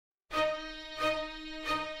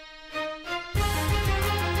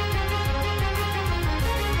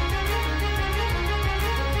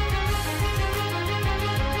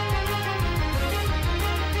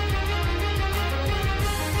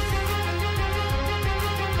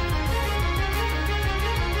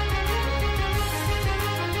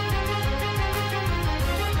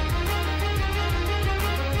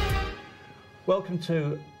Welcome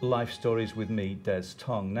to Life Stories with me, Des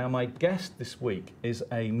Tong. Now, my guest this week is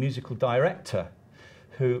a musical director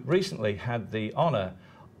who recently had the honour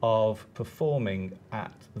of performing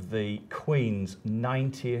at the Queen's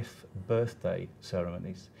 90th birthday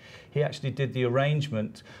ceremonies. He actually did the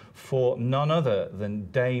arrangement for none other than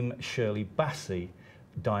Dame Shirley Bassey,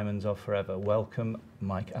 Diamonds Are Forever. Welcome,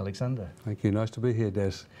 Mike Alexander. Thank you. Nice to be here,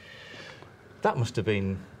 Des. That must have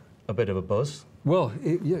been a bit of a buzz. Well,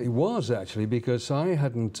 yeah, it was actually, because I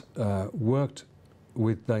hadn't worked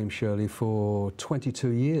with Dame Shirley for 22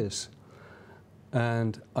 years.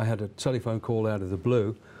 And I had a telephone call out of the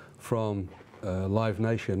blue from Live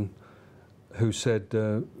Nation who said,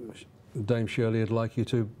 Dame Shirley would like you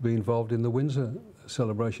to be involved in the Windsor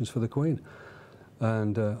celebrations for the Queen.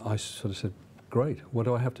 And I sort of said, great, what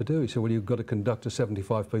do I have to do? He said, well, you've got to conduct a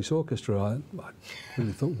 75-piece orchestra. I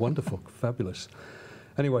really thought, wonderful, fabulous.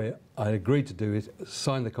 Anyway, I agreed to do it,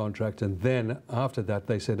 signed the contract, and then after that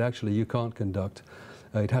they said, actually, you can't conduct.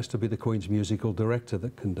 It has to be the Queen's musical director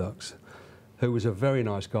that conducts, who was a very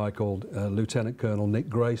nice guy called Lieutenant Colonel Nick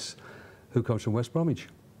Grace, who comes from West Bromwich.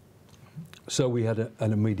 So we had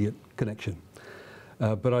an immediate connection.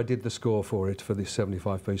 But I did the score for it, for this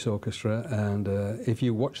 75-piece orchestra, and if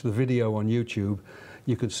you watch the video on YouTube,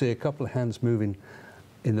 you can see a couple of hands moving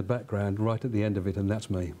in the background right at the end of it, and that's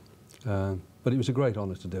me. But it was a great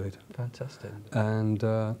honour to do it. Fantastic. And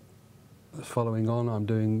following on, I'm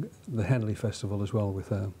doing the Henley Festival as well with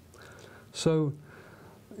her. So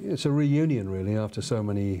it's a reunion, really, after so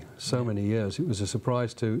many years. It was a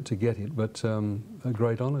surprise to get it, but a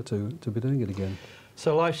great honour to be doing it again.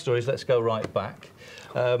 So, Life Stories, let's go right back.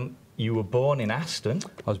 You were born in Aston.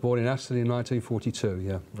 I was born in Aston in 1942,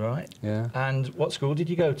 yeah. Right. Yeah. And what school did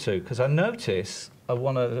you go to? Because I notice, I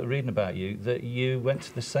want to reading about you, that you went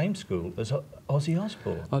to the same school as Ossie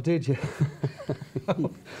Osborne. I did, yeah.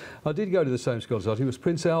 I did go to the same school as Ossie. It was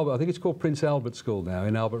Prince Albert, I think it's called Prince Albert School now,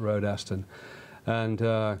 in Albert Road, Aston. And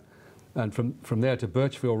from there to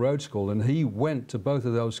Birchfield Road School, and he went to both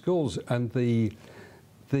of those schools. And the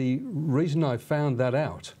reason I found that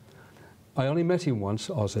out, I only met him once,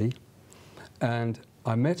 Ossie, and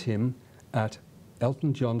I met him at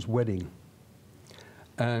Elton John's wedding.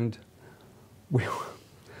 And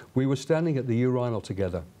we were standing at the urinal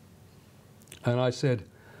together. And I said,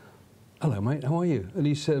 hello, mate, how are you? And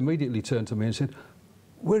he said, immediately turned to me and said,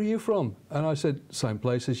 where are you from? And I said, same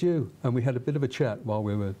place as you. And we had a bit of a chat while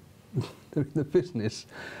we were doing the business.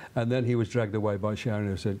 And then he was dragged away by Sharon,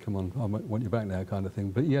 who said, come on, I want you back now, kind of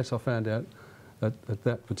thing. But yes, I found out at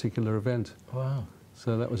that particular event. Wow.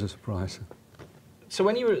 So that was a surprise. So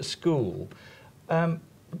when you were at school,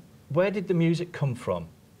 where did the music come from?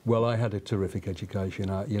 Well, I had a terrific education.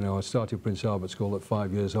 I started Prince Albert School at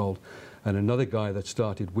 5 years old, and another guy that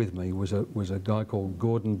started with me was a guy called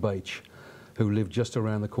Gordon Bache, who lived just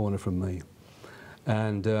around the corner from me.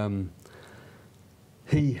 And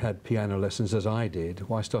he had piano lessons, as I did.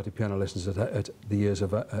 Well, I started piano lessons at the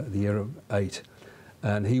year of 8,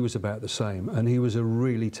 and he was about the same. And he was a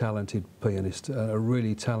really talented pianist, a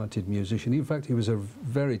really talented musician. In fact, he was a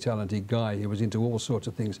very talented guy. He was into all sorts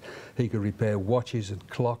of things. He could repair watches and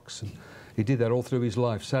clocks, and he did that all through his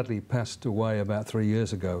life. Sadly, he passed away about 3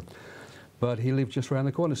 years ago. But he lived just around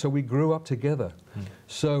the corner, so we grew up together.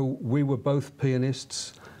 So we were both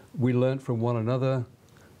pianists. We learnt from one another,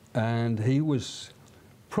 and he was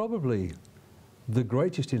probably the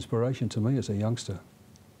greatest inspiration to me as a youngster,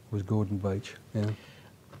 was Gordon Bache. Yeah.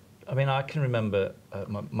 I mean, I can remember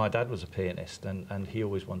my dad was a pianist, and he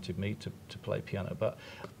always wanted me to play piano, but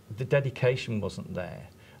the dedication wasn't there.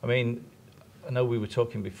 I mean, I know we were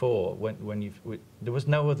talking before there was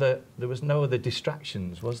no other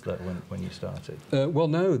distractions, was there, when you started? Well,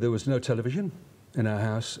 no, there was no television in our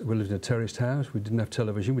house. We lived in a terraced house. We didn't have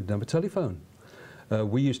television. We didn't have a telephone.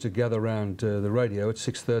 We used to gather around the radio at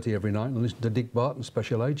 6:30 every night and listen to Dick Barton,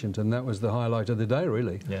 Special Agent, and that was the highlight of the day,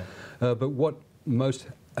 really. Yeah. But what most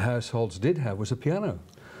households did have was a piano.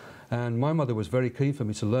 And my mother was very keen for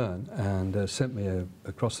me to learn, and sent me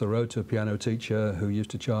across the road to a piano teacher who used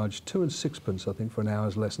to charge 2 and 6pence, I think, for an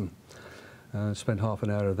hour's lesson. Spent half an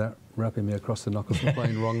hour of that rapping me across the knuckles and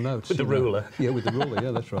playing wrong notes. With the ruler. Yeah, with the ruler,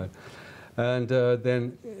 yeah, that's right. And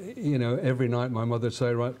then, you know, every night my mother would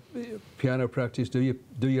say, right, piano practice, do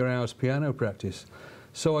your hour's piano practice.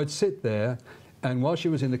 So I'd sit there, and while she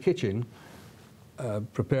was in the kitchen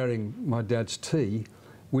preparing my dad's tea,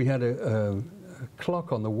 we had a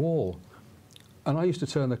clock on the wall, and I used to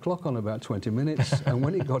turn the clock on about 20 minutes, and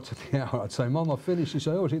when it got to the hour, I'd say, Mum, I've finished. She'd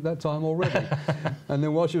say, oh, is it that time already? And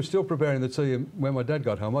then while she was still preparing the tea, and when my dad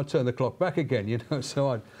got home, I'd turn the clock back again, you know, so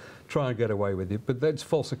I'd try and get away with it. But that's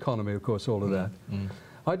false economy, of course, all of that.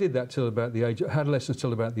 I did that till about the age, had lessons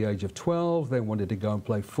till about the age of 12, then wanted to go and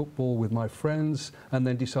play football with my friends, and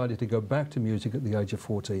then decided to go back to music at the age of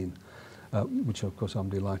 14, which of course I'm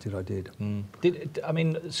delighted I did. I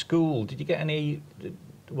mean, school, did you get any,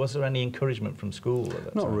 was there any encouragement from school at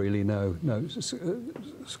that time? Not really, no.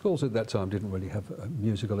 Schools at that time didn't really have a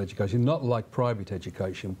musical education, not like private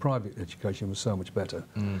education. Private education was so much better.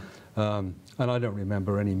 And I don't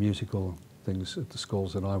remember any musical things at the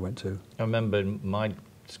schools that I went to. I remember my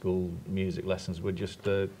school music lessons were just,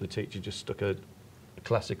 the teacher just stuck a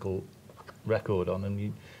classical record on and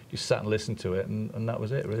you just sat and listened to it and that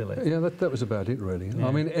was it, really. Yeah, that was about it, really. Yeah.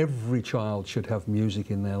 I mean, every child should have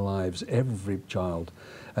music in their lives, every child.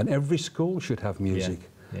 And every school should have music.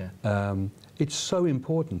 Yeah. It's so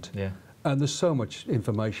important. Yeah. And there's so much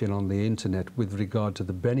information on the internet with regard to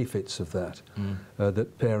the benefits of that,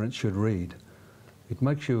 that parents should read. It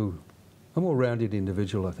makes you a more rounded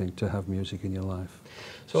individual, I think, to have music in your life.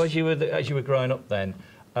 So as you were growing up then,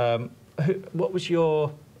 who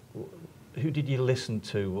did you listen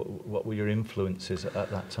to? What were your influences at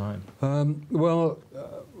that time? Well,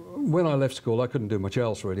 when I left school, I couldn't do much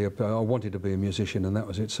else really. I wanted to be a musician, and that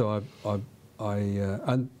was it. So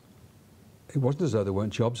and it wasn't as though there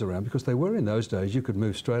weren't jobs around, because they were in those days. You could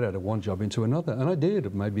move straight out of one job into another, and I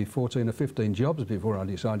did maybe 14 or 15 jobs before I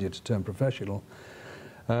decided to turn professional.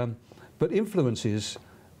 But influences,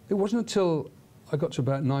 it wasn't until I got to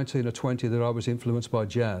about 19 or 20 that I was influenced by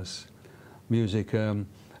jazz music and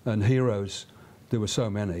heroes. There were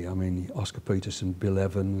so many. I mean, Oscar Peterson, Bill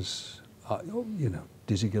Evans, you know,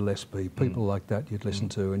 Dizzy Gillespie, people like that you'd listen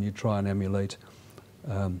to and you'd try and emulate.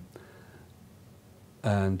 I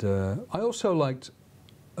also liked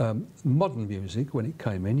modern music when it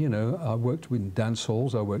came in. You know, I worked in dance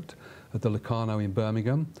halls. I worked at the Locarno in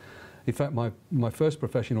Birmingham. In fact, my first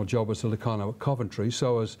professional job was the Locarno at Coventry.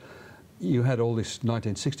 So you had all this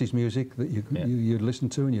 1960s music that you'd listen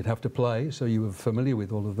to and you'd have to play. So you were familiar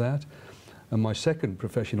with all of that. And my second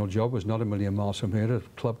professional job was not a million miles from here, at a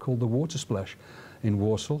club called the Water Splash in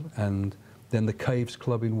Walsall, and then the Caves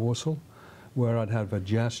Club in Walsall, where I'd have a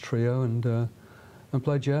jazz trio and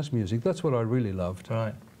play jazz music. That's what I really loved.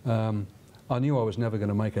 Right. I knew I was never going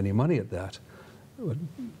to make any money at that.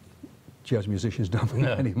 Jazz musicians don't make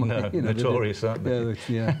any money. No, you know, notorious, aren't they?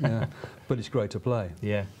 Yeah. But it's great to play.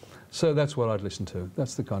 Yeah. So that's what I'd listen to.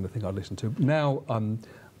 That's the kind of thing I'd listen to. Now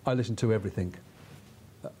I listen to everything,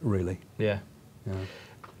 really. Yeah. Yeah.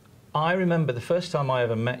 I remember the first time I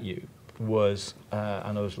ever met you was,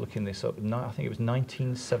 and I was looking this up, I think it was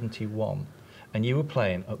 1971. And you were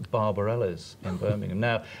playing at Barbarella's in Birmingham.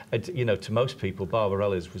 Now, you know, to most people,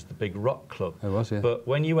 Barbarella's was the big rock club. It was, yeah. But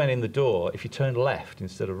when you went in the door, if you turned left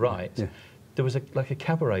instead of right, there was like a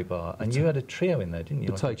cabaret bar, and you had a trio in there, didn't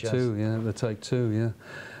you? The Take Two, yeah. The Take Two,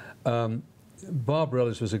 yeah.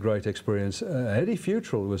 Barbarella's was a great experience. Eddie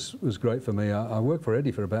Futrell was great for me. I worked for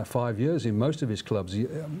Eddie for about 5 years in most of his clubs.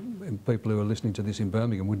 People who are listening to this in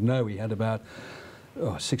Birmingham would know he had about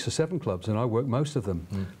 6 or 7 clubs, and I worked most of them.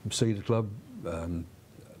 Cedar Club,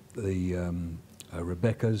 the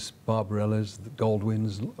Rebecca's, Barbarella's, the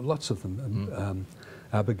Goldwyn's, lots of them.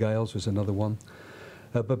 Abigail's was another one.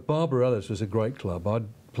 But Barbarella's was a great club. I'd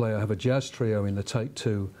have a jazz trio in the Take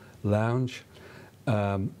Two lounge,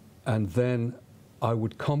 and then I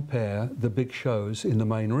would compare the big shows in the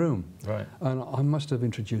main room. Right. And I must have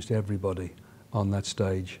introduced everybody on that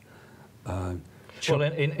stage. Well,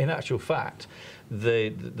 in actual fact,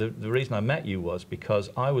 the reason I met you was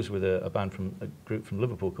because I was with a group from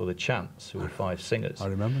Liverpool called the Chants, who were 5 singers. I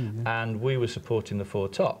remember, yeah. And we were supporting the Four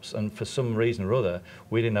Tops, and for some reason or other,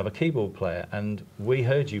 we didn't have a keyboard player, and we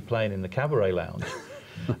heard you playing in the cabaret lounge.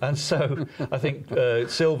 And so I think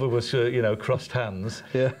Silver was, you know, crossed hands,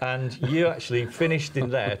 and you actually finished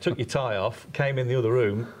in there, took your tie off, came in the other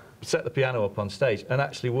room, set the piano up on stage, and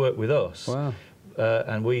actually worked with us. Wow.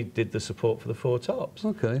 And we did the support for the Four Tops.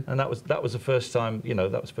 Okay. And that was the first time, you know,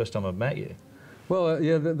 that was the first time I met you. Well,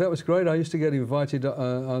 yeah, that was great. I used to get invited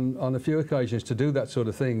on a few occasions to do that sort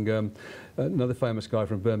of thing. Another famous guy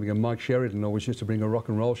from Birmingham, Mike Sheridan, always used to bring a rock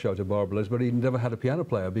and roll show to Barbarella's, but he never had a piano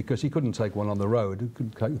player because he couldn't take one on the road. He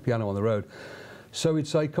couldn't take the piano on the road. So he'd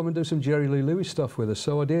say, come and do some Jerry Lee Lewis stuff with us.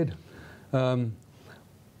 So I did.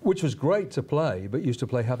 Which was great to play, but used to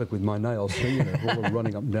play havoc with my nails, so, you know, all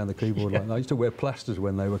running up and down the keyboard like that. I used to wear plasters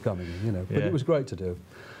when they were coming, you know, but it was great to do.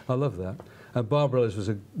 I love that. And Barbarella's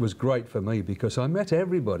was great for me because I met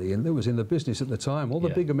everybody and that was in the business at the time. All the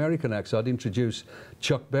big American acts. I'd introduce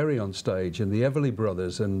Chuck Berry on stage and the Everly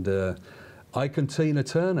Brothers and Ike and Tina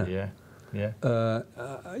Turner.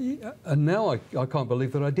 And now I can't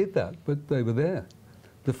believe that I did that, but they were there.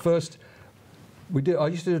 The first, I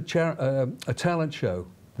used to do a talent show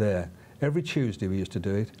there. Every Tuesday we used to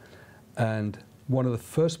do it, and one of the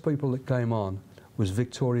first people that came on was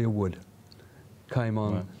Victoria Wood. Came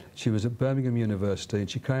on. Wow. She was at Birmingham University, and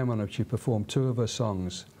she came on and she performed 2 of her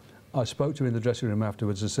songs. I spoke to her in the dressing room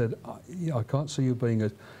afterwards and said, I can't see you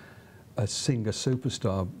being a singer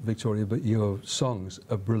superstar, Victoria, but your songs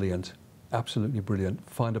are brilliant, absolutely brilliant.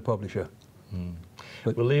 Find a publisher.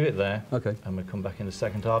 But we'll leave it there. Okay. And we'll come back in the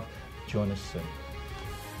second half. Join us soon.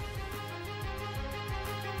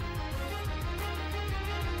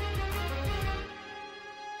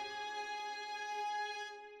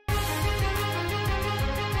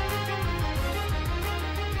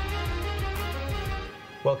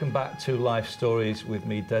 Welcome back to Life Stories with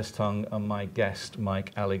me, Des Tong, and my guest,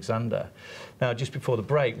 Mike Alexander. Now, just before the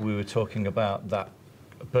break, we were talking about that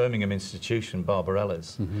Birmingham institution,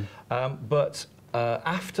 Barbarella's. But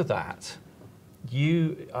after that,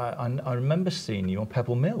 I remember seeing you on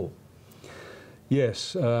Pebble Mill.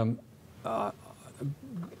 Yes.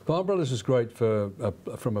 Barbarella's was great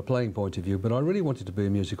from a playing point of view, but I really wanted to be a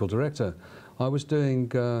musical director. I was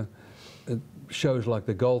doing shows like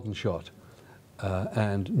The Golden Shot,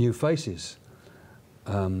 and New Faces,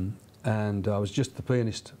 and I was just the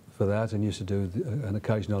pianist for that and used to do an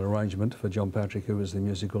occasional arrangement for John Patrick, who was the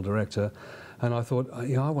musical director, and I thought,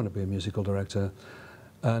 yeah, I want to be a musical director,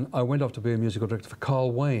 and I went off to be a musical director for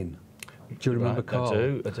Carl Wayne. Do you remember Carl?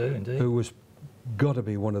 I do indeed. Who was got to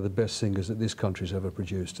be one of the best singers that this country's ever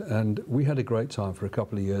produced, and we had a great time for a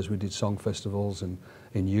couple of years. We did song festivals in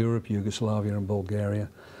Europe, Yugoslavia and Bulgaria,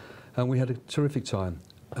 and we had a terrific time.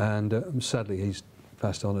 And sadly, he's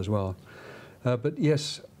passed on as well. But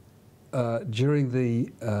yes, during the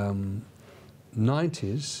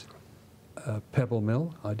 90s, Pebble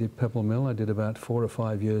Mill, I did Pebble Mill. I did about 4 or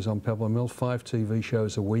 5 years on Pebble Mill, 5 TV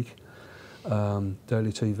shows a week,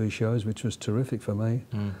 daily TV shows, which was terrific for me.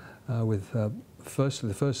 The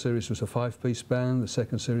first series was a 5-piece band, the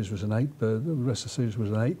second series was the rest of the series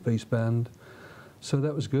was an 8-piece band. So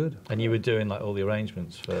that was good. And you were doing like all the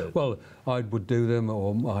arrangements for... Well, I would do them,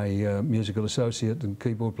 or my musical associate and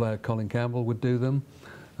keyboard player Colin Campbell would do them.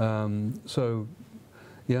 So,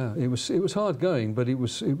 yeah, it was hard going, but it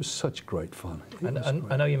was such great fun. And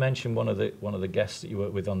I know you mentioned one of the guests that you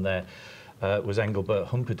worked with on there was Engelbert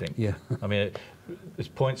Humperdinck. Yeah. I mean, there's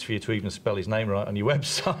points for you to even spell his name right on your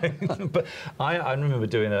website. But I remember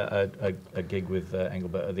doing a gig with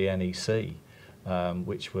Engelbert at the NEC,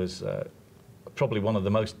 which was probably one of the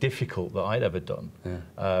most difficult that I'd ever done.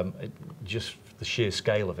 Yeah. Just the sheer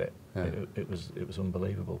scale of it, yeah. it was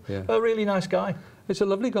unbelievable. Yeah. A really nice guy. It's a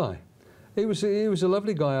lovely guy. He was a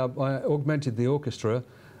lovely guy. I augmented the orchestra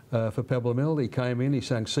for Pebble Mill. He came in, he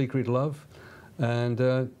sang Secret Love,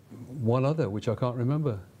 and one other, which I can't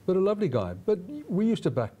remember. But a lovely guy. But we used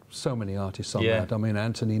to back so many artists on that. I mean,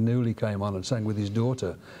 Anthony Newley came on and sang with his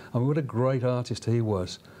daughter. I mean, what a great artist he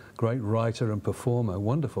was. Great writer and performer.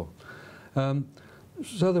 Wonderful.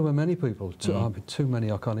 So there were many people. Too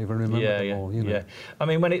many, I can't even remember them all. You know. Yeah. I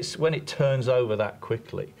mean, when it turns over that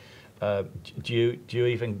quickly, do you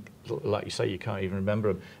even, like you say, you can't even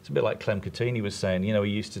remember them? It's a bit like Clem Catini was saying. You know,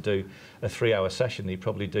 he used to do a 3-hour session. He'd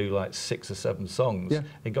probably do like 6 or 7 songs. Yeah.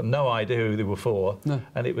 He got no idea who they were for,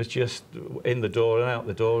 and it was just in the door and out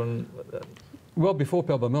the door. And well, before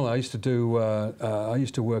Pebble Mill, I used to do. I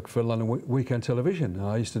used to work for London Weekend Television.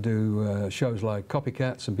 I used to do shows like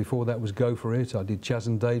Copycats, and before that was Go For It. I did Chaz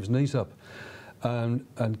and Dave's Knees Up, and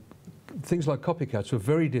things like Copycats were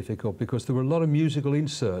very difficult because there were a lot of musical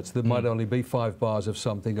inserts that might only be 5 bars of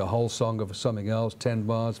something, a whole song of something else, 10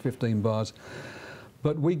 bars, 15 bars.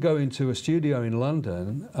 But we'd go into a studio in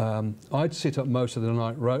London. I'd sit up most of the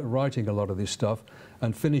night writing a lot of this stuff,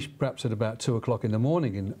 and finish perhaps at about 2 o'clock in the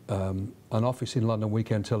morning in an office in London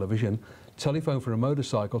Weekend Television, telephone for a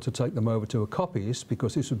motorcycle to take them over to a copyist,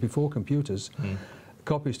 because this was before computers.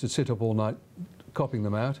 Copyist would sit up all night copying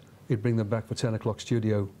them out. He'd bring them back for 10 o'clock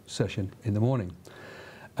studio session in the morning.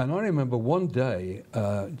 And I remember one day,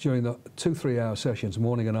 during the 2-3 hour sessions,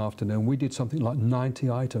 morning and afternoon, we did something like 90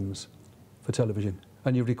 items for television.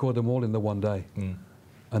 And you record them all in the one day.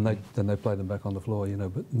 And then they play them back on the floor, you know.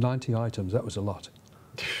 But 90 items, that was a lot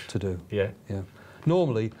to do. Yeah.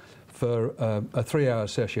 Normally, for a 3-hour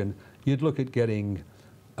session, you'd look at getting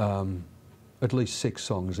at least 6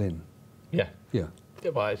 songs in. Yeah.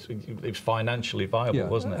 Well, it was financially viable,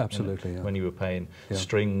 wasn't it? Absolutely, you know, when you were paying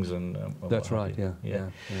strings and that's right, yeah.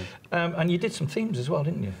 And you did some themes as well,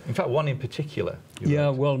 didn't you? In fact, one in particular.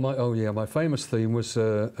 Well, my famous theme was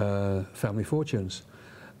Family Fortunes,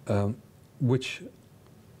 which,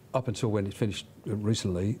 up until when it finished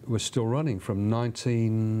recently, was still running from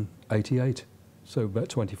 1988, so about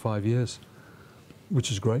 25 years. which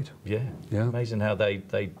is great. Yeah, Yeah. Amazing how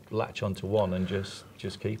they latch onto one and just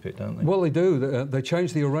keep it, don't they? Well, they do. They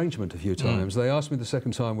changed the arrangement a few times. They asked me the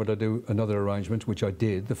second time would I do another arrangement, which I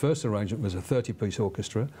did. The first arrangement was a 30-piece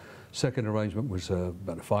orchestra. Second arrangement was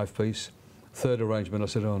about a 5-piece. Third arrangement, I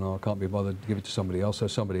said, oh no, I can't be bothered to give it to somebody else. So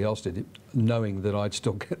somebody else did it, knowing that I'd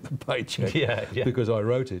still get the paycheck because I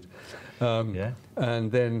wrote it.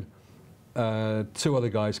 And then 2 other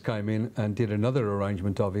guys came in and did another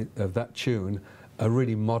arrangement of it, of that tune, a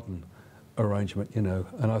really modern arrangement, you know.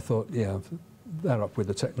 And I thought, yeah, they're up with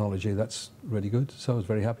the technology, that's really good. So I was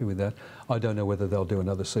very happy with that. I don't know whether they'll do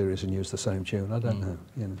another series and use the same tune. I don't know,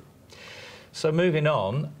 you know. So moving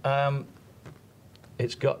on,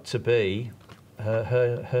 it's got to be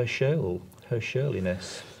her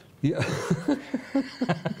Shirliness. Yeah.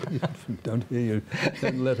 Don't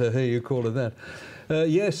let her hear you call her that.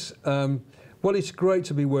 Yes. Well, it's great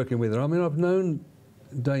to be working with her. I mean, I've known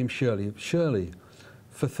Dame Shirley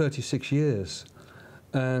for 36 years,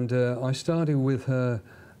 and I started with her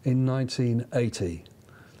in 1980,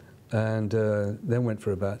 and then went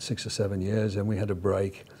for about 6 or 7 years, and we had a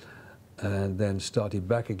break, and then started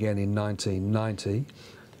back again in 1990.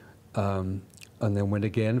 And then went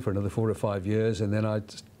again for another 4 or 5 years, and then I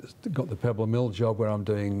got the Pebble Mill job where I'm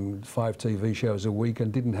doing 5 TV shows a week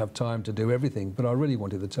and didn't have time to do everything, but I really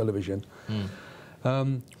wanted the television.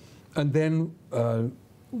 And then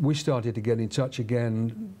we started to get in touch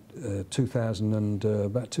again about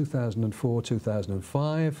 2004,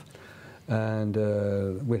 2005,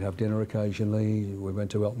 and we'd have dinner occasionally. We went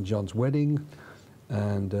to Elton John's wedding,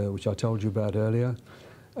 and which I told you about earlier.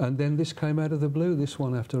 And then this came out of the blue, this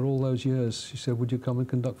one, after all those years. She said, would you come and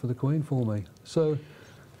conduct for the Queen for me? So...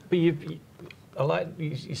 But I like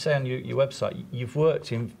you say on your website, you've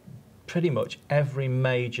worked in pretty much every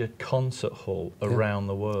major concert hall around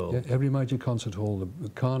the world. Yeah, every major concert hall, the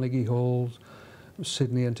Carnegie Hall,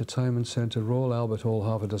 Sydney Entertainment Centre, Royal Albert Hall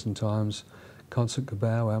half a dozen times, Concert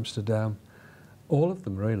Cabao, Amsterdam, all of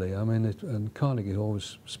them really. I mean, and Carnegie Hall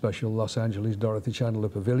was special, Los Angeles, Dorothy Chandler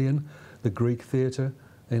Pavilion, the Greek Theatre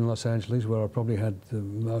in Los Angeles, where I probably had the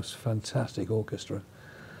most fantastic orchestra.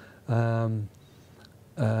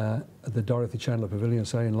 The Dorothy Chandler Pavilion,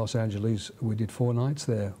 say, in Los Angeles, we did 4 nights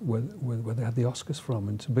there where they had the Oscars from,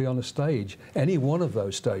 and to be on a stage, any one of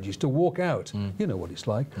those stages, to walk out, you know what it's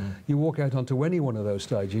like, you walk out onto any one of those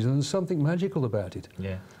stages and there's something magical about it.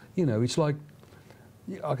 Yeah. You know, it's like,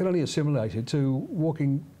 I can only assimilate it to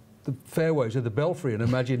walking the fairways of the Belfry and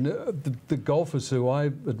imagine the golfers who I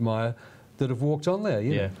admire that have walked on there,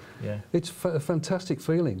 you know. Yeah. It's a fantastic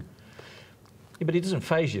feeling. Yeah, but it doesn't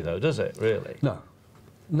faze you though, does it, really? No.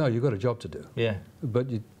 No, you've got a job to do. Yeah. But,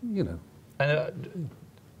 you know. And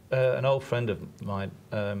an old friend of mine,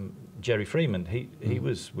 Jerry Freeman, he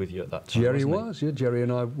was with you at that time, Jerry wasn't was, yeah. Jerry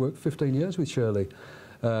and I worked 15 years with Shirley.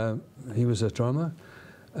 He was a drummer,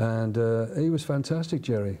 and he was fantastic,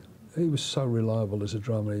 Jerry. He was so reliable as a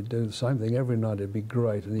drummer. He'd do the same thing every night. It'd be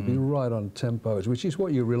great, and he'd be right on tempos, which is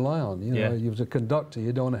what you rely on. You know, as a conductor,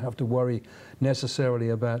 you don't want to have to worry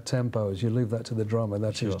necessarily about tempos. You leave that to the drummer.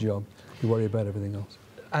 That's his job. You worry about everything else.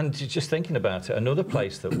 And just thinking about it, another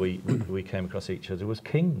place that we came across each other was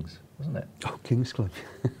King's, wasn't it? Oh, King's Club.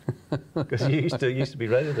 Because you used to be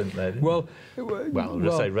resident there, didn't you? Well,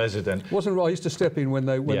 let's say resident. Wasn't right. I used to step in when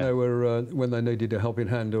they needed a helping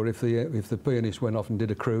hand, or if the pianist went off and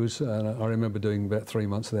did a cruise. And I remember doing about 3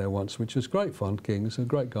 months there once, which was great fun. King's, and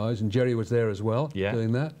great guys, and Jerry was there as well,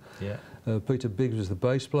 doing that. Yeah. Peter Biggs was the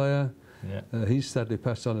bass player. Yeah. He's sadly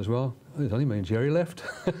passed on as well. It's only me and Jerry left.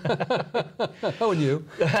 Oh, and you.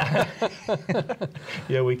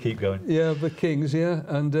 Yeah, we keep going. Yeah, the Kings, yeah.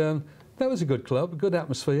 And that was a good club, good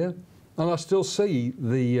atmosphere. And I still see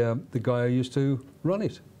the guy who used to run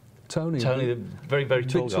it, Tony. Tony, the very, very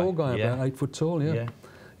tall guy. Big tall guy, about 8 foot tall, yeah.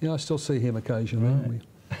 Yeah, I still see him occasionally.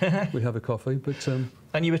 Right. We have a coffee, but...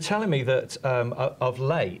 And you were telling me that of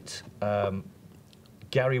late...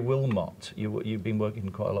 Gary Wilmot, you've been working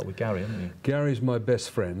quite a lot with Gary, haven't you? Gary's my best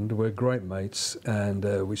friend. We're great mates, and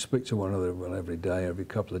we speak to one another every day, every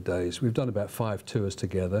couple of days. We've done about 5 tours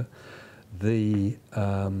together. The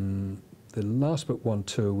last but one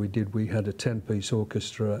tour we did, we had a 10-piece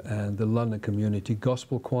orchestra and the London Community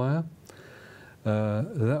Gospel Choir.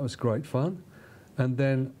 That was great fun. And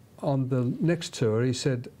then on the next tour, he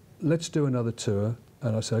said, let's do another tour.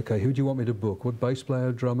 And I said, okay, who do you want me to book? What, bass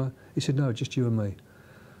player, drummer? He said, no, just you and me.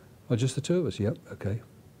 Oh, just the 2 of us? Yep, okay.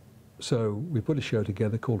 So we put a show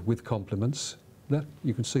together called With Compliments. That,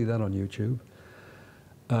 you can see that on YouTube.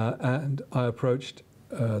 And I approached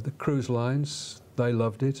the cruise lines. They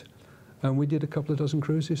loved it. And we did a couple of dozen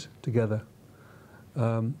cruises together.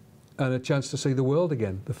 and a chance to see the world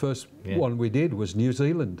again. The first one we did was New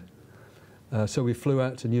Zealand. So we flew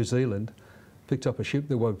out to New Zealand, picked up a ship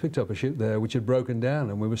there which had broken down,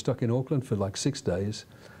 and we were stuck in Auckland for like 6 days,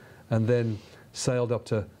 and then sailed up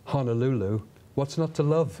to Honolulu. What's not to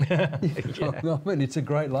love? I mean, it's a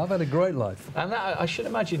great life. I've had a great life. And that, I should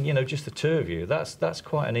imagine, you know, just the two of you, that's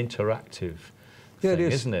quite an interactive thing, it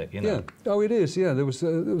is. Isn't it? You know? Yeah. Oh, it is. Yeah, there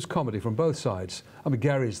was comedy from both sides. I mean,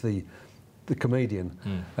 Gary's the comedian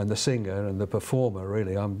and the singer and the performer,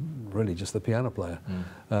 really. I'm really just the piano player.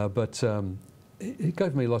 But it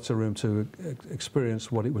gave me lots of room to experience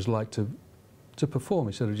what it was like to perform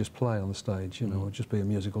instead of just play on the stage, you know, or just be a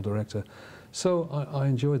musical director. So I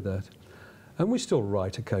enjoyed that. And we still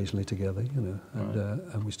write occasionally together, you know,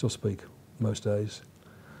 and we still speak most days.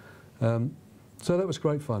 So that was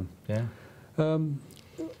great fun. Yeah.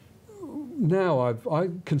 Now I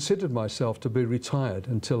considered myself to be retired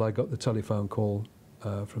until I got the telephone call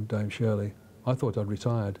from Dame Shirley. I thought I'd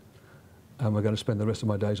retired, and we're going to spend the rest of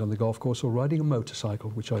my days on the golf course or riding a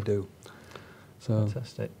motorcycle, which I do. So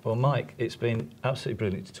fantastic. Well, Mike, it's been absolutely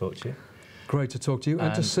brilliant to talk to you. Great to talk to you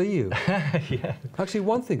and to see you. Yeah. Actually,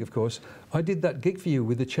 one thing, of course, I did that gig for you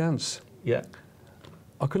with The Chance. Yeah.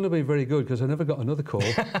 I couldn't have been very good because I never got another call.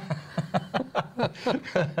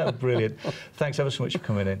 Brilliant. Thanks ever so much for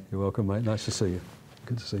coming in. You're welcome, mate. Nice to see you.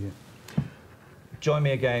 Good to see you. Join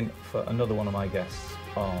me again for another one of my guests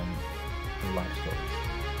on Life Stories.